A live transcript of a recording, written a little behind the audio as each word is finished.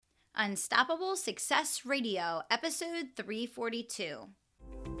Unstoppable Success Radio, episode 342.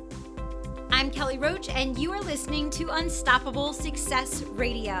 I'm Kelly Roach, and you are listening to Unstoppable Success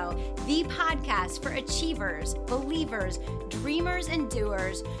Radio, the podcast for achievers, believers, dreamers, and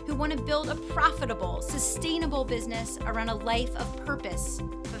doers who want to build a profitable, sustainable business around a life of purpose,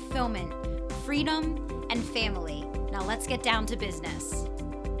 fulfillment, freedom, and family. Now let's get down to business.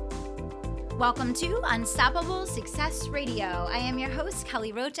 Welcome to Unstoppable Success Radio. I am your host,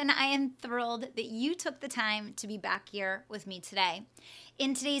 Kelly Roach, and I am thrilled that you took the time to be back here with me today.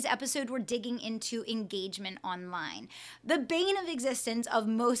 In today's episode, we're digging into engagement online. The bane of existence of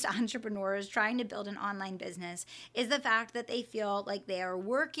most entrepreneurs trying to build an online business is the fact that they feel like they are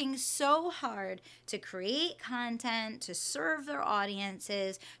working so hard to create content, to serve their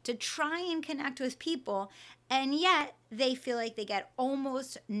audiences, to try and connect with people, and yet they feel like they get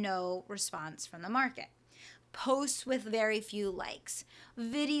almost no response from the market. Posts with very few likes,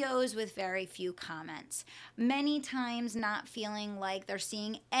 videos with very few comments, many times not feeling like they're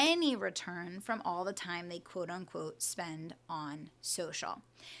seeing any return from all the time they quote unquote spend on social.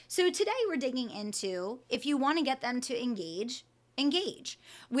 So today we're digging into if you want to get them to engage,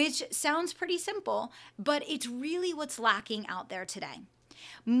 which sounds pretty simple, but it's really what's lacking out there today.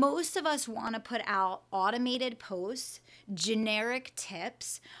 Most of us want to put out automated posts, generic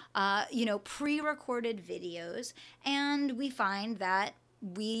tips, pre-recorded videos, and we find that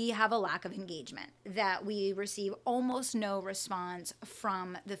we have a lack of engagement, that we receive almost no response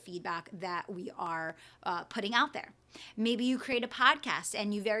from the feedback that we are putting out there. Maybe you create a podcast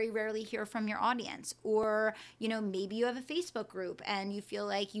and you very rarely hear from your audience, or maybe you have a Facebook group and you feel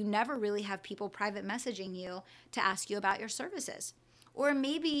like you never really have people private messaging you to ask you about your services. Or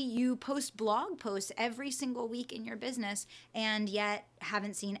maybe you post blog posts every single week in your business and yet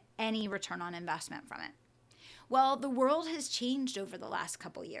haven't seen any return on investment from it. Well, the world has changed over the last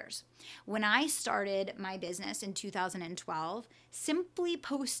couple years. When I started my business in 2012, simply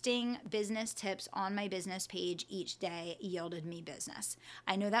posting business tips on my business page each day yielded me business.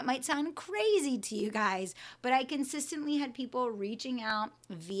 I know that might sound crazy to you guys, but I consistently had people reaching out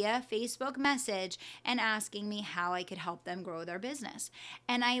via Facebook message and asking me how I could help them grow their business.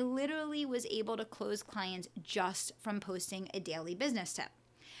 And I literally was able to close clients just from posting a daily business tip.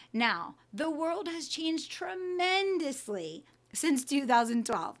 Now, the world has changed tremendously since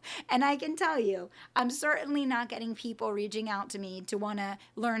 2012. And I can tell you, I'm certainly not getting people reaching out to me to want to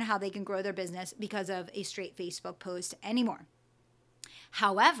learn how they can grow their business because of a straight Facebook post anymore.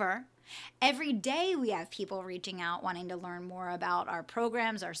 However, every day we have people reaching out wanting to learn more about our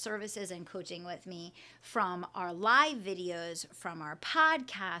programs, our services, and coaching with me from our live videos, from our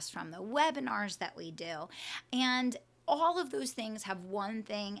podcasts, from the webinars that we do. And all of those things have one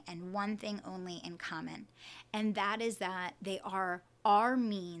thing and one thing only in common, and that is that they are our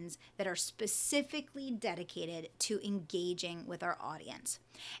means that are specifically dedicated to engaging with our audience.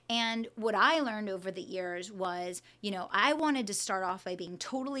 And what I learned over the years was, I wanted to start off by being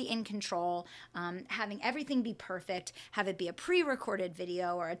totally in control, having everything be perfect, have it be a pre-recorded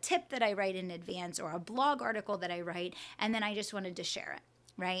video or a tip that I write in advance or a blog article that I write, and then I just wanted to share it.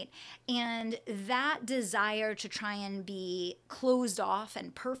 Right? And that desire to try and be closed off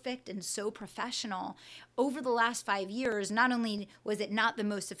and perfect and so professional over the last 5 years, not only was it not the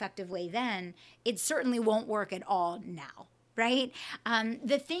most effective way then, it certainly won't work at all now. Right?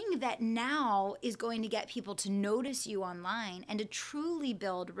 The thing that now is going to get people to notice you online and to truly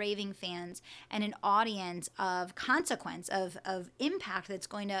build raving fans and an audience of consequence, of impact that's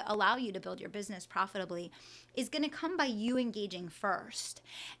going to allow you to build your business profitably is going to come by you engaging first.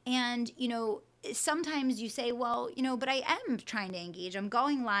 And, sometimes you say, well, but I am trying to engage. I'm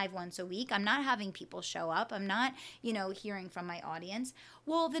going live once a week. I'm not having people show up. I'm not, hearing from my audience.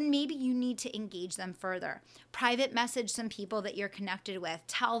 Well, then maybe you need to engage them further. Private message some people that you're connected with.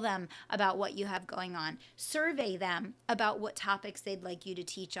 Tell them about what you have going on. Survey them about what topics they'd like you to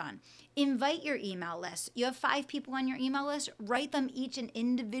teach on. Invite your email list. You have 5 people on your email list. Write them each an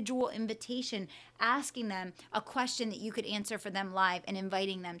individual invitation, asking them a question that you could answer for them live and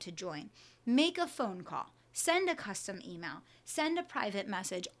inviting them to join. Make a phone call, send a custom email, send a private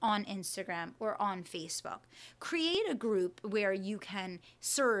message on Instagram or on Facebook. Create a group where you can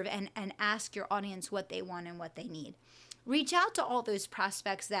serve and ask your audience what they want and what they need. Reach out to all those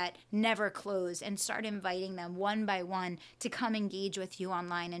prospects that never close and start inviting them one by one to come engage with you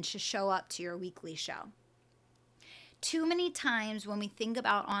online and to show up to your weekly show. Too many times when we think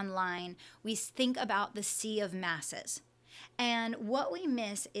about online, we think about the sea of masses. And what we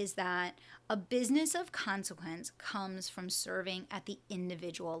miss is that a business of consequence comes from serving at the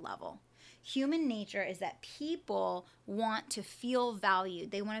individual level. Human nature is that people want to feel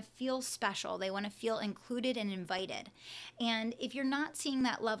valued. They want to feel special. They want to feel included and invited. And if you're not seeing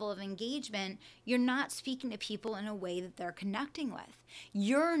that level of engagement, you're not speaking to people in a way that they're connecting with.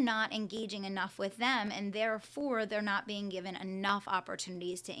 You're not engaging enough with them, and therefore they're not being given enough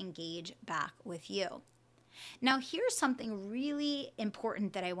opportunities to engage back with you. Now, here's something really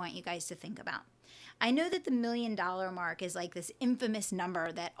important that I want you guys to think about. I know that the $1 million mark is like this infamous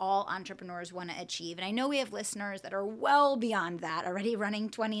number that all entrepreneurs want to achieve. And I know we have listeners that are well beyond that, already running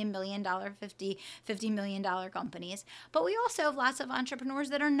 $20 million, $50 million companies. But we also have lots of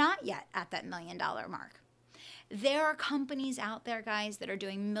entrepreneurs that are not yet at that $1 million mark. There are companies out there, guys, that are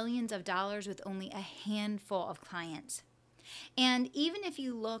doing millions of dollars with only a handful of clients. And even if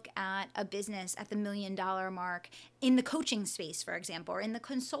you look at a business at the $1 million mark in the coaching space, for example, or in the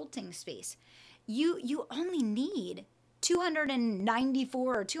consulting space, you only need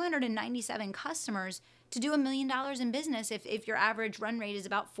 294 or 297 customers to do $1 million in business if your average run rate is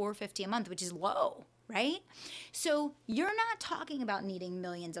about $450 a month, which is low, right? So you're not talking about needing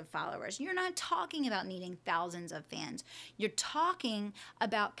millions of followers. You're not talking about needing thousands of fans. You're talking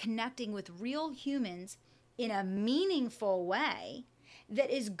about connecting with real humans in a meaningful way that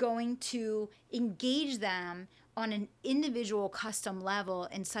is going to engage them on an individual custom level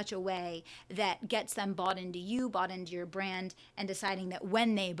in such a way that gets them bought into you, bought into your brand, and deciding that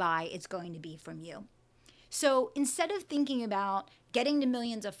when they buy, it's going to be from you. So instead of thinking about getting to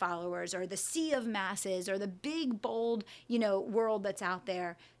millions of followers or the sea of masses or the big, bold, world that's out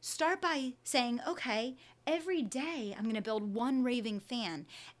there, start by saying, okay, every day I'm going to build one raving fan,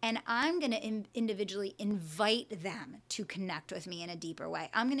 and I'm going to individually invite them to connect with me in a deeper way.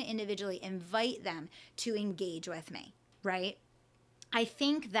 I'm going to individually invite them to engage with me, right? I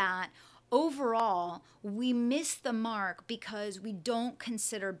think that overall, we miss the mark because we don't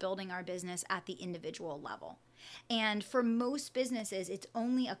consider building our business at the individual level. And for most businesses, it's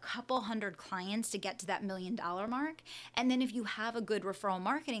only a couple hundred clients to get to that $1 million mark. And then if you have a good referral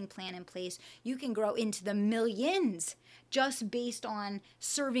marketing plan in place, you can grow into the millions just based on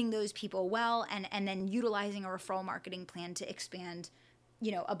serving those people well and then utilizing a referral marketing plan to expand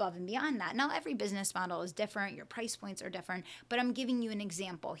above and beyond that. Now, every business model is different. Your price points are different, but I'm giving you an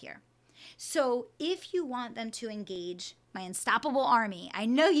example here. So if you want them to engage, my unstoppable army, I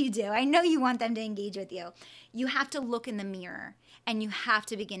know you do. I know you want them to engage with you. You have to look in the mirror and you have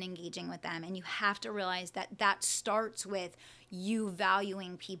to begin engaging with them. And you have to realize that that starts with you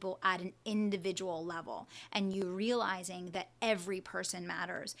valuing people at an individual level and you realizing that every person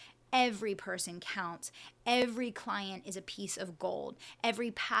matters. Every person counts. Every client is a piece of gold. Every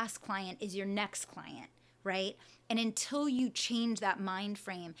past client is your next client, right? And until you change that mind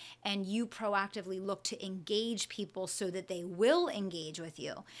frame and you proactively look to engage people so that they will engage with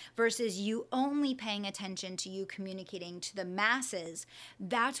you versus you only paying attention to you communicating to the masses,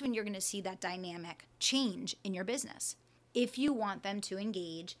 that's when you're going to see that dynamic change in your business. If you want them to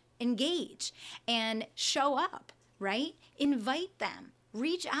engage and show up, right? Invite them.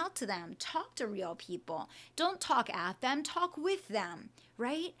 Reach out to them, talk to real people. Don't talk at them, talk with them,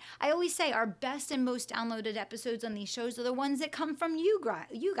 right? I always say our best and most downloaded episodes on these shows are the ones that come from you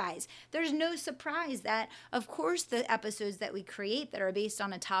guys. There's no surprise that, of course, the episodes that we create that are based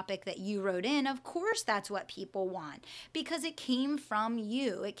on a topic that you wrote in, of course, that's what people want because it came from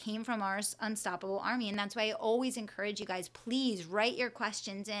you. It came from our unstoppable army. And that's why I always encourage you guys, please write your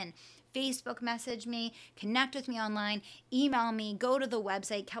questions in. Facebook message me, connect with me online, email me, go to the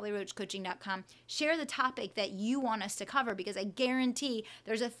website, kellyroachcoaching.com, share the topic that you want us to cover because I guarantee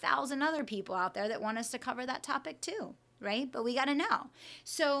there's 1,000 other people out there that want us to cover that topic too, right? But we got to know.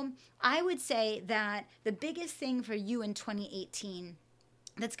 So I would say that the biggest thing for you in 2018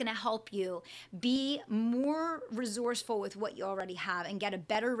 that's going to help you be more resourceful with what you already have and get a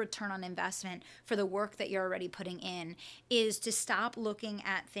better return on investment for the work that you're already putting in is to stop looking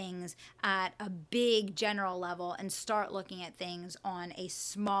at things at a big general level and start looking at things on a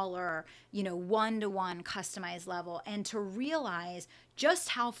smaller, one-to-one customized level and to realize just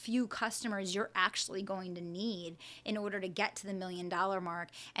how few customers you're actually going to need in order to get to the $1 million mark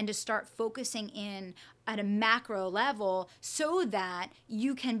and to start focusing in at a macro level so that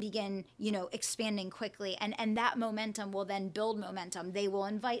you can begin, expanding quickly. And that momentum will then build momentum. They will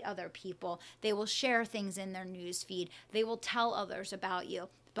invite other people. They will share things in their news feed. They will tell others about you.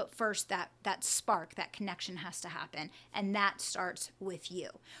 But first, that spark, that connection has to happen. And that starts with you.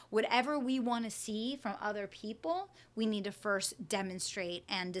 Whatever we want to see from other people, we need to first demonstrate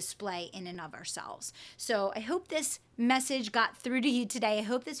and display in and of ourselves. So I hope this message got through to you today. I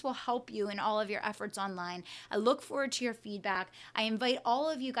hope this will help you in all of your efforts online. I look forward to your feedback. I invite all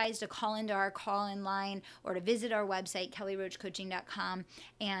of you guys to call into our call-in line or to visit our website, kellyroachcoaching.com,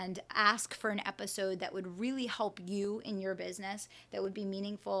 and ask for an episode that would really help you in your business, that would be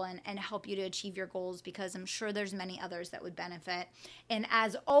meaningful and help you to achieve your goals, because I'm sure there's many others that would benefit. And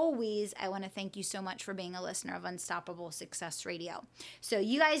as always, I want to thank you so much for being a listener of Unstoppable Success Radio. So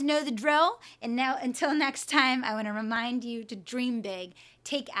you guys know the drill. And now, until next time, I want to remind you to dream big,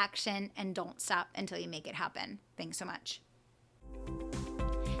 take action, and don't stop until you make it happen. Thanks so much.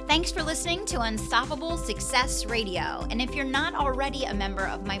 Thanks for listening to Unstoppable Success Radio. And if you're not already a member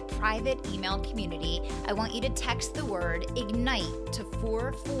of my private email community, I want you to text the word IGNITE to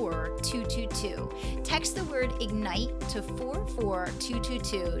 44222. Text the word IGNITE to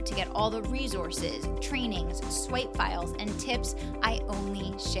 44222 to get all the resources, trainings, swipe files, and tips I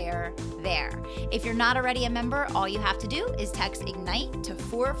only share there. If you're not already a member, all you have to do is text IGNITE to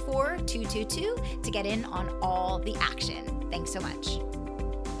 44222 to get in on all the action. Thanks so much.